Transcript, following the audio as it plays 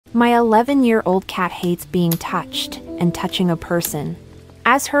My 11-year-old cat hates being touched and touching a person.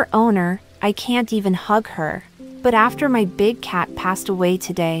 As her owner, I can't even hug her. But after my big cat passed away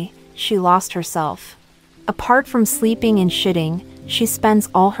today, she lost herself. Apart from sleeping and shitting, she spends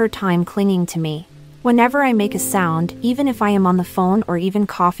all her time clinging to me. Whenever I make a sound, even if I am on the phone or even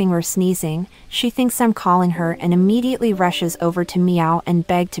coughing or sneezing, she thinks I'm calling her and immediately rushes over to meow and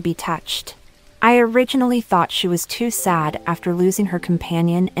beg to be touched. I originally thought she was too sad after losing her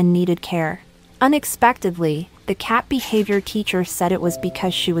companion and needed care. Unexpectedly, the cat behavior teacher said it was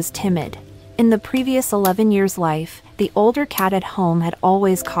because she was timid. In the previous 11 years' life, the older cat at home had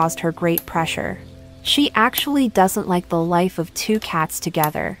always caused her great pressure. She actually doesn't like the life of two cats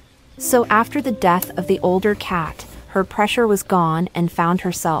together. So after the death of the older cat, her pressure was gone and found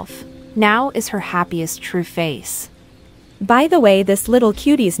herself. Now is her happiest true face. By the way, this little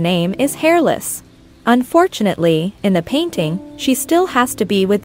cutie's name is Hairless. Unfortunately, in the painting, she still has to be with